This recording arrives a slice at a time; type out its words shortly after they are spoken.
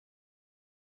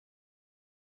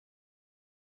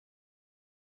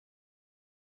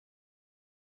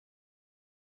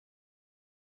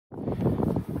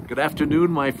Good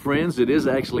afternoon, my friends. It is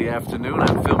actually afternoon.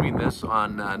 I'm filming this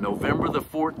on November the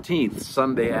 14th,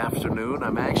 Sunday afternoon.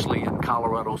 I'm actually in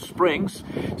Colorado Springs,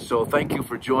 so thank you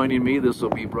for joining me. This will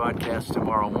be broadcast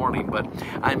tomorrow morning, but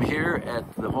I'm here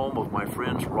at the home of my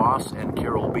friends Ross and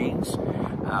Carol Beans,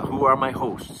 who are my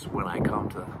hosts when I come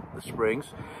to the Springs,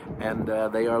 and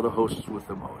they are the hosts with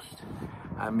the most.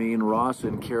 I mean, Ross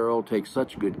and Carol take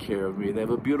such good care of me. They have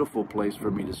a beautiful place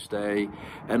for me to stay,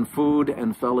 and food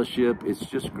and fellowship, it's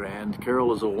just grand.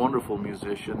 Carol is a wonderful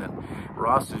musician, and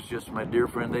Ross is just my dear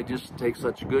friend. They just take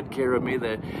such good care of me.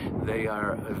 They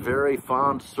are very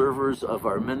fond servers of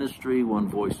our ministry, One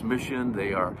Voice Mission.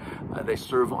 They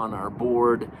serve on our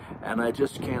board, and I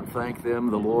just can't thank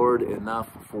them, the Lord, enough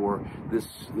for this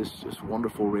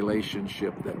wonderful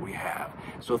relationship that we have.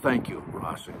 So thank you,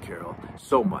 Ross and Carol,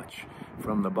 so much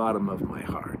from the bottom of my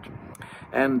heart.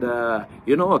 And,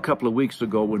 you know, a couple of weeks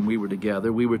ago when we were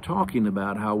together, we were talking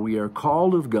about how we are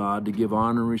called of God to give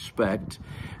honor and respect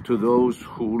to those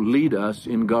who lead us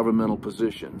in governmental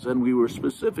positions. And we were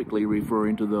specifically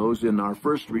referring to those in our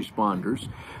first responders,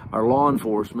 our law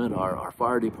enforcement, our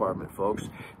fire department folks.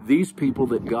 These people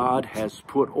that God has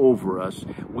put over us,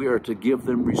 we are to give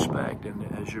them respect.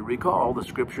 And as you recall, the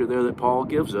scripture there that Paul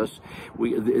gives us,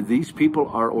 these people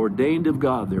are ordained of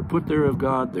God. They're put there of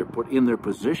God. They're put in their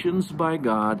positions by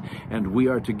God, and we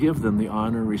are to give them the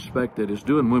honor and respect that is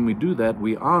due. And when we do that,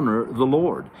 we honor the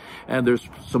Lord. And there's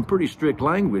some pretty strict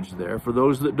language there for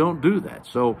those that don't do that.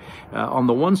 So on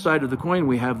the one side of the coin,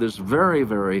 we have this very,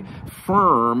 very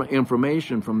firm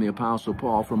information from the Apostle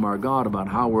Paul, from our God, about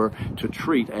how we're to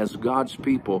treat as God's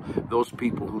people those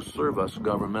people who serve us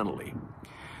governmentally.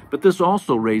 But this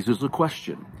also raises a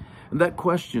question, and that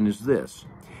question is this: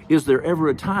 is there ever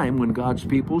a time when God's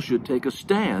people should take a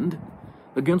stand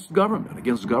against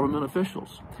government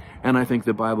officials? And I think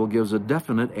the Bible gives a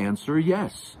definite answer: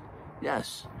 yes.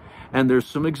 Yes. And there's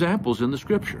some examples in the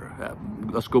scripture.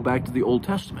 Let's go back to the Old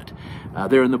Testament.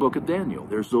 There in the book of Daniel,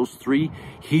 there's those three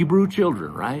Hebrew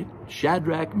children, right?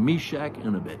 Shadrach, Meshach,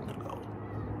 and Abednego.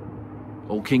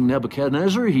 Old King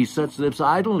Nebuchadnezzar, he sets this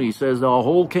idol, and he says the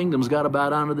whole kingdom's got to bow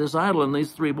down to this idol. And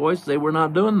these three boys say, we're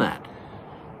not doing that.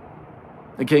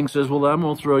 The king says, well, I'm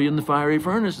going to throw you in the fiery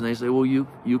furnace. And they say, well,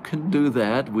 you can do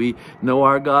that. We know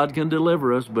our God can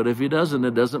deliver us, but if he doesn't,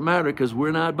 it doesn't matter, because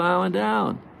we're not bowing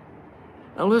down.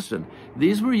 Now listen,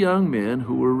 these were young men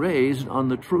who were raised on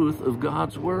the truth of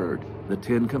God's word, the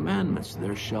Ten Commandments.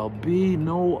 There shall be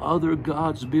no other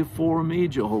gods before me,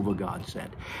 Jehovah God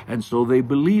said. And so they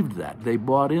believed that. They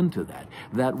bought into that.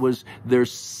 That was their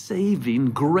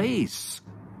saving grace,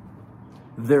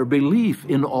 their belief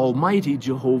in Almighty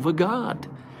Jehovah God.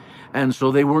 And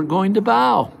so they weren't going to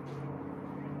bow.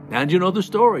 And you know the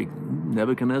story.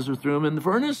 Nebuchadnezzar threw him in the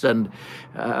furnace, and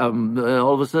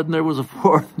all of a sudden there was a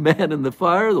fourth man in the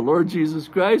fire, the Lord Jesus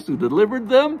Christ, who delivered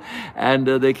them, and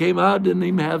they came out, didn't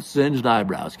even have singed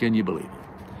eyebrows. Can you believe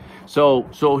it? So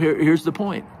here's the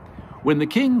point. When the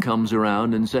king comes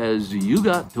around and says, you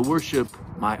got to worship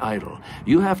my idol,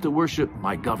 you have to worship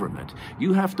my government,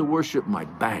 you have to worship my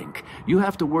bank, you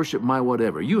have to worship my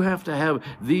whatever, you have to have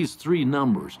these three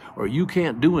numbers, or you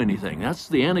can't do anything. That's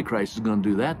the Antichrist is going to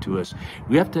do that to us.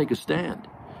 We have to take a stand.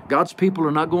 God's people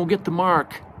are not going to get the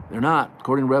mark. They're not.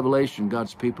 According to Revelation,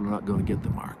 God's people are not going to get the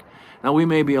mark. Now, we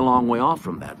may be a long way off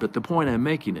from that, but the point I'm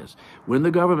making is, when the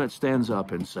government stands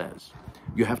up and says,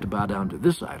 you have to bow down to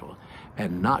this idol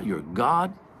and not your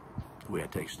God, we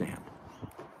have to take a stand.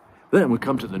 Then we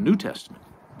come to the New Testament.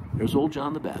 There's old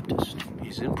John the Baptist.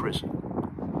 He's in prison.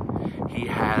 He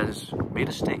has made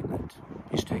a statement.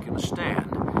 He's taken a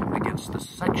stand against the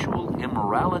sexual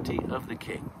immorality of the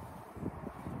king.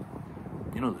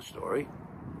 You know the story.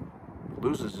 He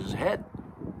loses his head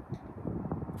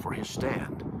for his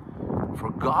stand, for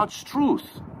God's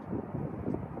truth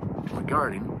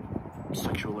regarding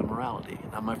sexual immorality.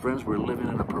 Now, my friends, we're living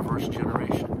in a perverse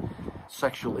generation.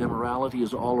 Sexual immorality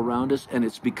is all around us, and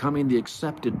it's becoming the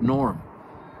accepted norm.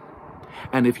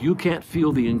 And if you can't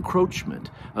feel the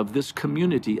encroachment of this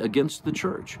community against the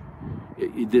church,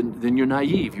 then you're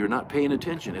naive. You're not paying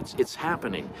attention. It's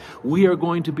happening. We are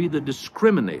going to be the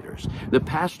discriminators, the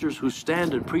pastors who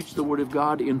stand and preach the word of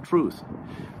God in truth,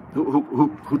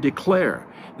 who declare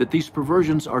that these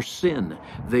perversions are sin.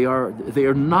 They are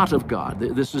not of God.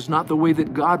 This is not the way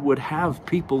that God would have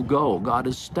people go. God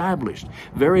established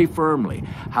very firmly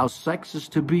how sex is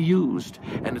to be used,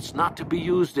 and it's not to be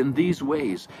used in these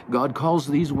ways. God calls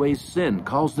these ways sin,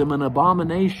 calls them an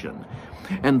abomination.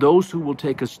 And those who will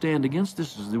take a stand against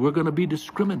this, we're going to be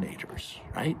discriminators,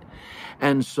 right?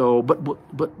 And so,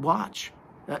 but watch.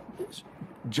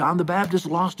 John the Baptist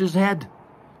lost his head.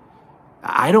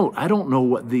 I don't know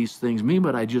what these things mean,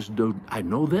 but I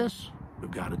know this. We've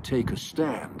got to take a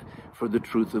stand for the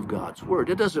truth of God's word.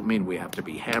 It doesn't mean we have to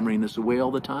be hammering this away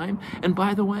all the time. And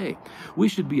by the way, we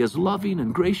should be as loving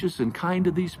and gracious and kind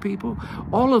to these people.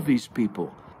 All of these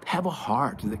people have a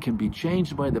heart that can be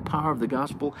changed by the power of the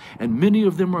gospel, and many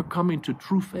of them are coming to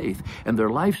true faith, and their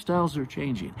lifestyles are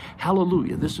changing.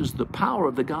 Hallelujah. This is the power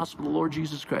of the gospel of the Lord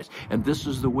Jesus Christ, and this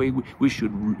is the way we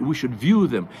should view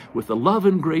them, with the love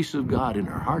and grace of God in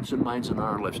our hearts and minds and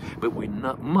our lips. But we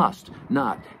must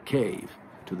not cave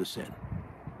to the sin.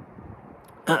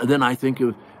 Then I think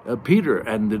of Peter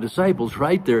and the disciples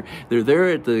right there. They're there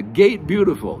at the gate,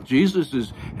 beautiful. Jesus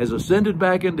has ascended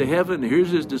back into heaven.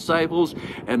 Here's his disciples,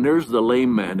 and there's the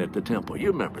lame man at the temple. You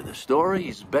remember the story.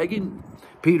 He's begging.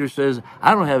 Peter says,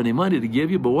 I don't have any money to give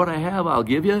you, but what I have, I'll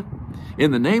give you.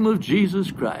 In the name of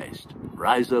Jesus Christ,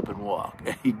 rise up and walk.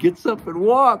 And he gets up and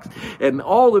walks, and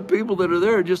all the people that are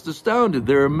there are just astounded.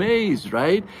 They're amazed,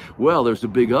 right? Well, there's a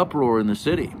big uproar in the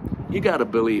city. You got to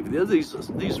believe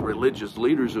these religious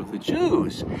leaders of the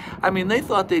Jews. I mean, they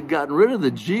thought they'd gotten rid of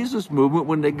the Jesus movement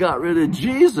when they got rid of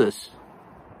Jesus,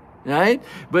 right?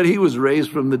 But he was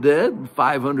raised from the dead.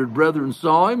 500 brethren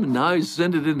saw him, and now he's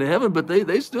ascended into heaven. But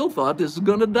they still thought this is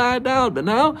going to die down. But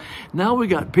now we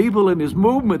got people in his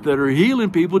movement that are healing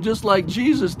people just like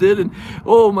Jesus did. And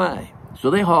oh my! So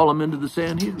they haul him into the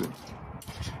Sanhedrin,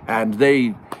 and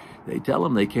they tell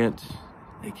him they can't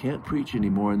preach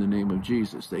anymore in the name of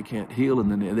Jesus. They can't heal in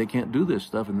the name. They can't do this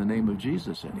stuff in the name of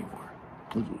Jesus anymore.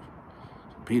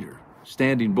 Peter,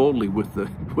 standing boldly with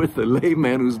the lame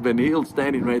man who's been healed,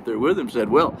 standing right there with him, said,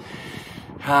 well,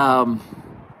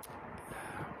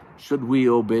 should we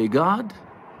obey God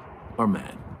or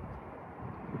man?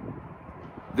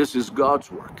 This is God's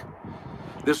work.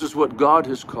 This is what God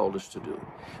has called us to do.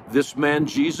 This man,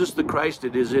 Jesus the Christ,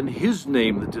 it is in his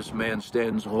name that this man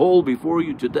stands whole before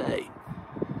you today.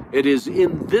 It is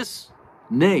in this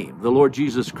name, the Lord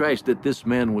Jesus Christ, that this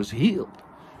man was healed.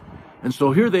 And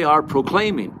so here they are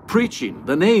proclaiming, preaching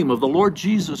the name of the Lord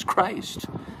Jesus Christ.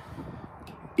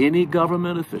 Any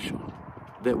government official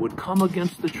that would come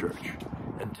against the church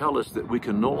and tell us that we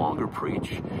can no longer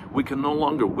preach, we can no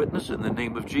longer witness in the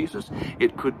name of Jesus.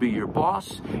 It could be your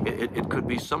boss, it could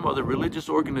be some other religious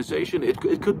organization, it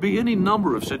could be any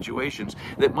number of situations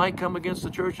that might come against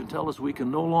the church and tell us we can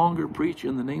no longer preach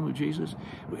in the name of Jesus.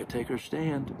 We got to take our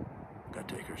stand. Got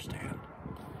to take our stand.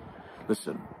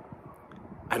 Listen,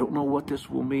 I don't know what this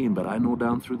will mean, but I know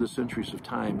down through the centuries of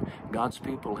time, God's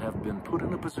people have been put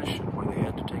in a position where they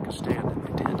had to take a stand, and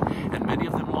they did. And many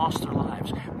of them lost their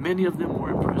lives. Many of them were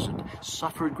imprisoned,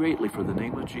 suffered greatly for the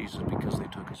name of Jesus because they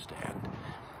took a stand.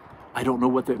 I don't know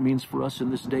what that means for us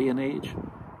in this day and age.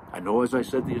 I know, as I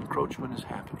said, the encroachment is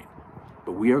happening,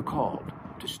 but we are called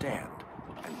to stand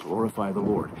and glorify the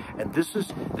Lord. And this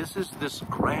is this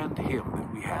grand hymn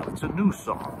that we have. It's a new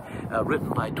song written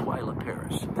by Twyla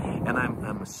Paris, and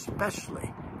I'm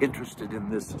especially interested in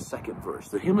this second verse.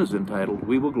 The hymn is entitled,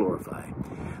 We Will Glorify.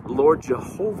 Lord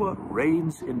Jehovah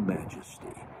reigns in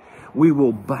majesty. We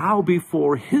will bow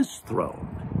before his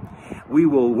throne. We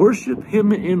will worship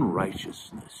him in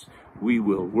righteousness. We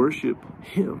will worship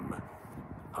him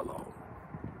alone.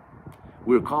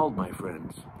 We're called, my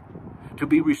friends, to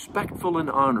be respectful and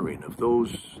honoring of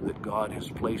those that God has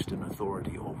placed in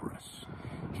authority over us.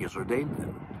 He has ordained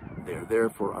them. They're there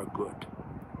for our good.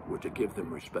 We're to give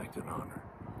them respect and honor.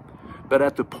 But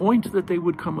at the point that they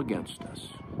would come against us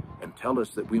and tell us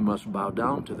that we must bow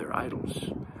down to their idols,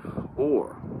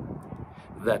 or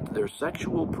that their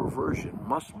sexual perversion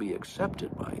must be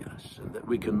accepted by us, and that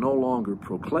we can no longer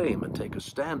proclaim and take a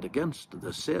stand against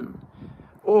the sin,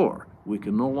 or we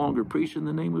can no longer preach in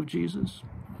the name of Jesus,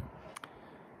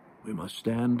 we must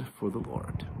stand for the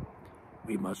Lord.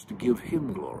 We must give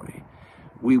him glory.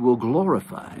 We will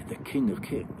glorify the King of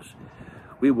Kings.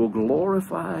 We will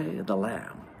glorify the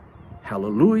Lamb.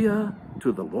 Hallelujah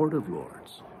to the Lord of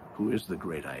Lords, who is the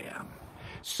great I am.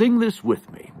 Sing this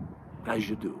with me as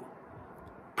you do.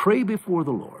 Pray before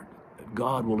the Lord that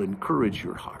God will encourage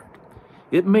your heart.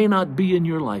 It may not be in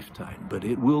your lifetime, but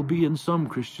it will be in some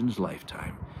Christian's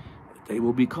lifetime. They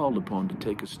will be called upon to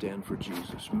take a stand for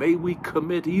Jesus. May we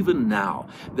commit even now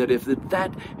that if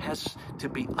that has to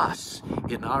be us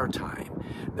in our time,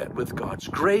 that with God's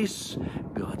grace,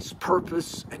 God's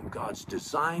purpose, and God's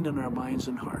design in our minds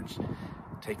and hearts,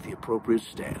 take the appropriate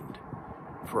stand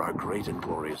for our great and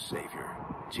glorious Savior,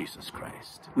 Jesus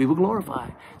Christ. We will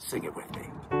glorify. Sing it with me.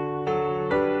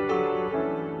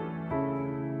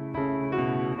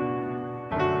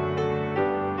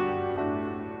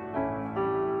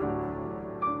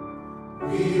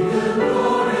 We